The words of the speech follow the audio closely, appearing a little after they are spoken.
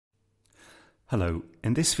Hello,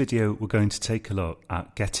 in this video we're going to take a look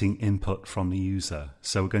at getting input from the user.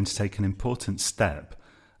 So we're going to take an important step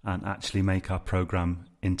and actually make our program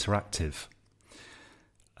interactive.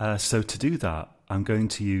 So to do that, I'm going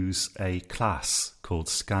to use a class called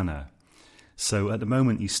Scanner. So at the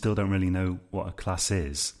moment you still don't really know what a class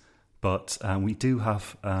is, but we do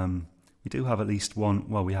have at least one,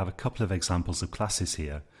 well, we have a couple of examples of classes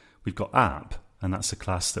here. We've got app, and that's a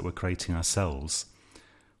class that we're creating ourselves.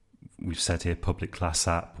 We've said here public class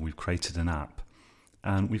app, we've created an app.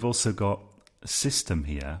 And we've also got a system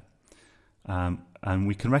here, and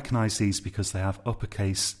we can recognize these because they have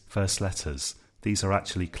uppercase first letters. These are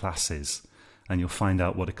actually classes, and you'll find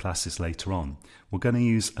out what a class is later on. We're going to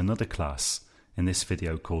use another class in this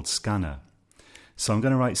video called Scanner. So I'm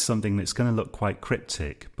going to write something that's going to look quite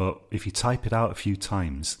cryptic, but if you type it out a few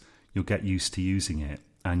times, you'll get used to using it,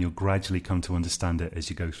 and you'll gradually come to understand it as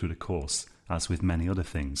you go through the course, as with many other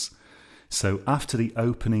things. So after the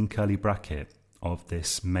opening curly bracket of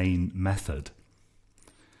this main method,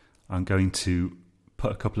 I'm going to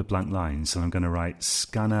put a couple of blank lines, and I'm going to write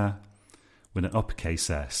scanner with an uppercase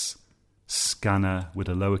S, scanner with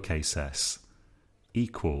a lowercase s,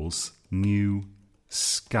 equals new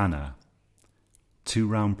scanner, two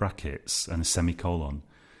round brackets and a semicolon.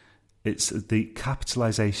 It's the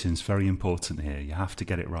capitalization is very important here. You have to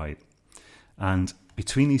get it right. And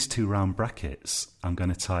between these two round brackets, I'm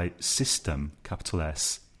going to type system, capital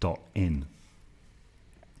S, .in.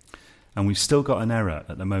 And we've still got an error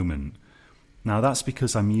at the moment. Now that's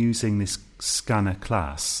because I'm using this scanner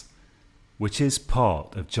class, which is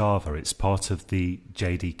part of Java. It's part of the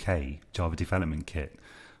JDK, Java Development Kit.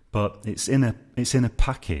 But it's in a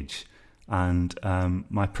package, and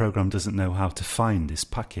my program doesn't know how to find this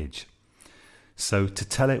package. So to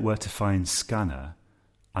tell it where to find scanner,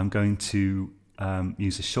 I'm going to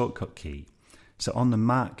use a shortcut key. So on the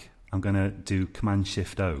Mac, I'm going to do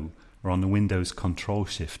Command-Shift-O, or on the Windows,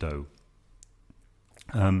 Control-Shift-O.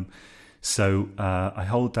 I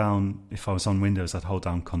hold down, if I was on Windows, I'd hold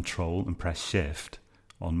down Control and press Shift.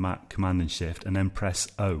 On Mac, Command and Shift, and then press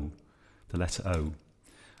O, the letter O.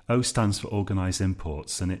 O stands for Organize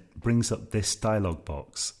Imports, and it brings up this dialog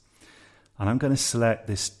box. And I'm going to select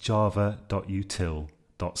this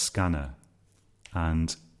java.util.scanner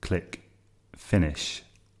and click Finish.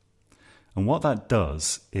 And what that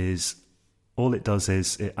does is, all it does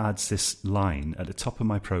is it adds this line at the top of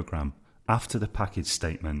my program after the package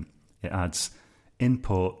statement. It adds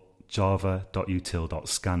import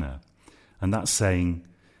java.util.scanner. And that's saying,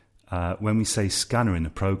 when we say scanner in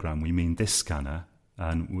the program, we mean this scanner,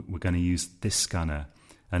 and we're going to use this scanner,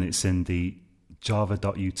 and it's in the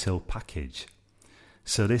java.util package.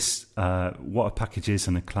 So this, what a package is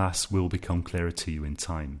and a class will become clearer to you in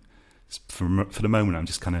time. For the moment, I'm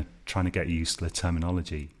just kind of trying to get used to the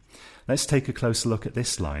terminology. Let's take a closer look at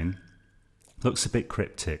this line. Looks a bit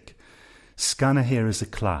cryptic. Scanner here is a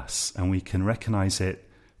class, and we can recognize it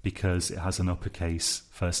because it has an uppercase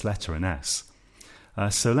first letter, an S.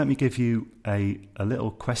 So let me give you a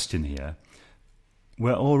little question here.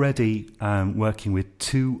 We're already working with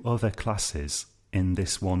two other classes in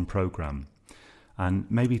this one program, and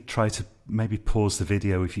maybe pause the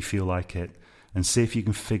video if you feel like it and see if you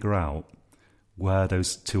can figure out where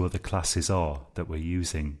those two other classes are that we're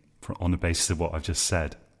using on the basis of what I've just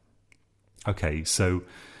said. Okay, so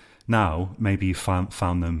now maybe you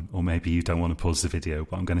found them, or maybe you don't want to pause the video,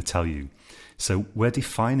 but I'm going to tell you. So we're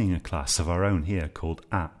defining a class of our own here called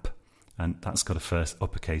app, and that's got a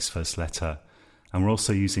uppercase first letter. And we're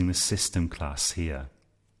also using the system class here.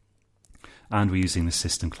 And we're using the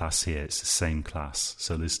system class here. It's the same class.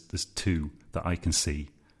 So there's two that I can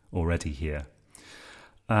see already here.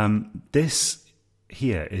 This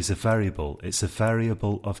here is a variable. It's a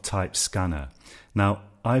variable of type scanner. Now,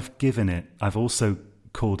 I've also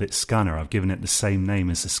called it scanner. I've given it the same name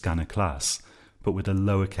as the scanner class, but with a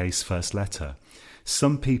lowercase first letter.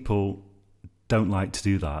 Some people don't like to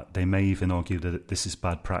do that. They may even argue that this is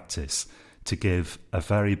bad practice, to give a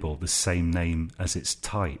variable the same name as its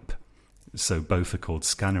type. So both are called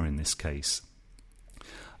scanner in this case.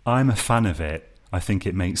 I'm a fan of it. I think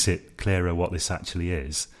it makes it clearer what this actually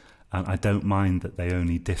is. And I don't mind that they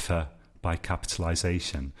only differ by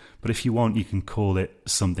capitalization. But if you want, you can call it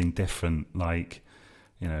something different, like,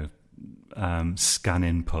 scan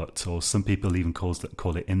input, or some people even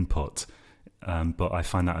call it input. But I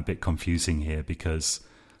find that a bit confusing here because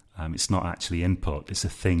it's not actually input. It's a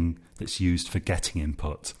thing that's used for getting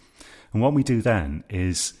input. And what we do then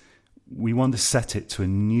is we want to set it to a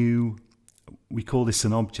new, we call this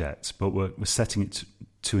an object, but we're setting it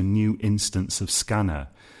to a new instance of scanner.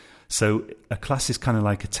 So a class is kind of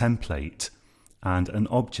like a template, and an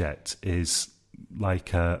object is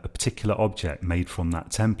like a particular object made from that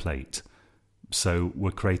template. So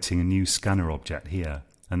we're creating a new scanner object here,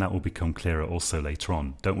 and that will become clearer also later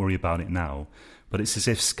on. Don't worry about it now, but it's as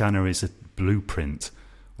if scanner is a blueprint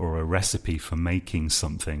or a recipe for making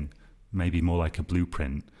something, maybe more like a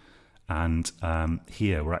blueprint. And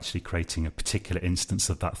here we're actually creating a particular instance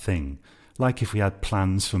of that thing. Like if we had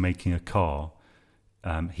plans for making a car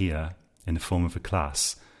here in the form of a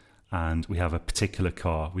class, and we have a particular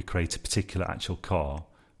car, we create a particular actual car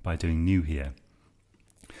by doing new here.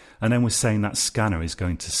 And then we're saying that scanner is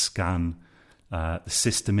going to scan the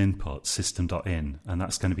system input, system.in, and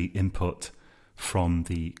that's going to be input from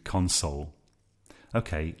the console.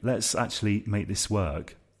 Okay, let's actually make this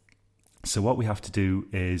work. So what we have to do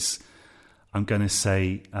is, I'm going to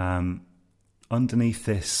say, underneath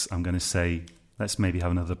this, I'm going to say, let's maybe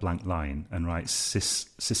have another blank line and write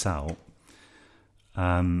sysout,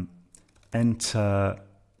 enter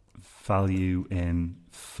value in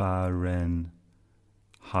Fahrenheit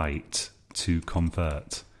to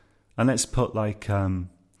convert. And let's put like one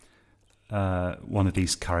of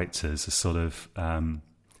these characters, a sort of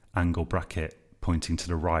angle bracket pointing to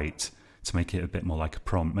the right to make it a bit more like a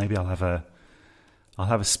prompt. Maybe I'll have a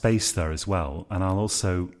space there as well, and I'll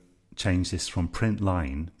also change this from print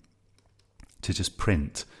line to just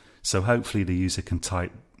print. So hopefully the user can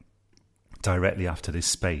type directly after this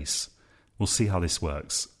space. We'll see how this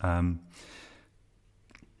works.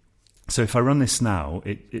 So if I run this now,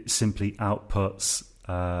 it simply outputs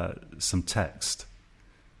some text,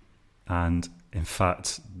 and in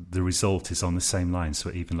fact the result is on the same line, so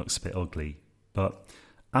it even looks a bit ugly. But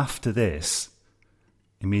after this,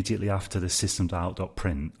 immediately after the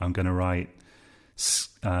system.out.print, I'm going to write, let's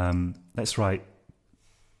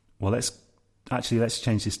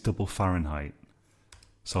change this double Fahrenheit.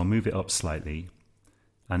 So I'll move it up slightly,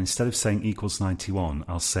 and instead of saying equals 91,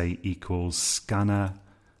 I'll say equals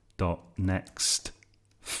scanner.next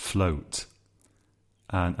float.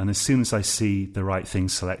 And as soon as I see the right thing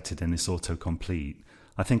selected in this autocomplete,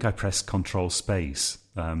 I think I press Control Space,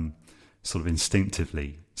 sort of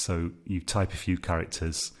instinctively. So you type a few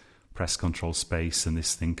characters, press Control Space, and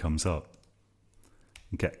this thing comes up.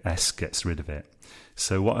 S gets rid of it.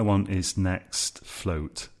 So what I want is next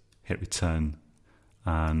float, hit return,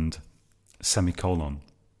 and semicolon.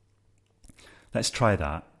 Let's try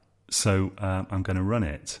that. So I'm going to run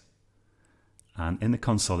it. And in the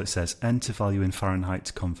console it says enter value in Fahrenheit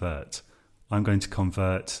to convert. I'm going to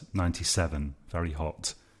convert 97, very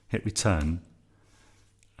hot. Hit return,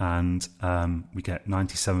 and we get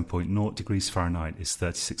 97.0 degrees Fahrenheit is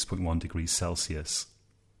 36.1 degrees Celsius.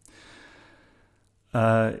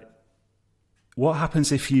 What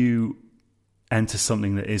happens if you enter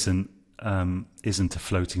something that isn't a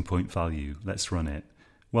floating point value? Let's run it.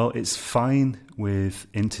 Well, it's fine with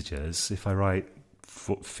integers. If I write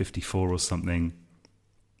 54 or something,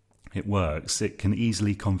 it works. It can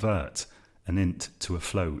easily convert an int to a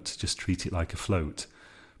float, just treat it like a float.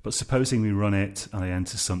 But supposing we run it and I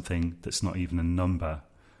enter something that's not even a number,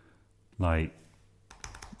 like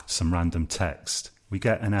some random text, we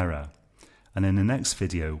get an error. And in the next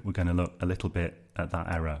video, we're going to look a little bit at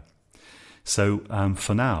that error. So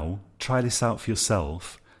for now, try this out for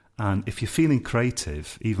yourself. And if you're feeling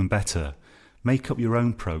creative, even better, make up your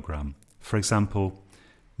own program. For example,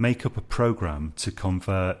 make up a program to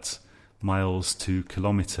convert miles to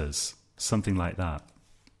kilometers, something like that.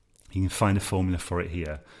 You can find a formula for it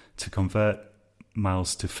here. To convert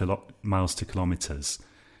miles to kilometers,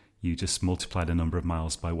 you just multiply the number of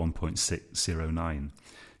miles by 1.609.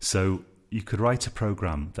 So you could write a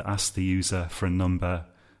program that asks the user for a number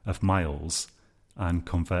of miles and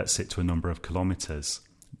converts it to a number of kilometers,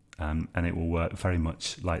 and it will work very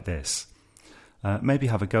much like this. Maybe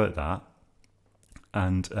have a go at that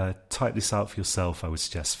and type this out for yourself, I would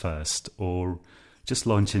suggest first, or just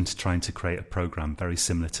launch into trying to create a program very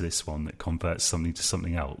similar to this one that converts something to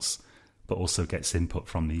something else, but also gets input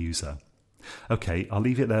from the user. Okay, I'll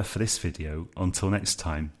leave it there for this video. Until next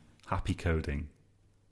time, happy coding.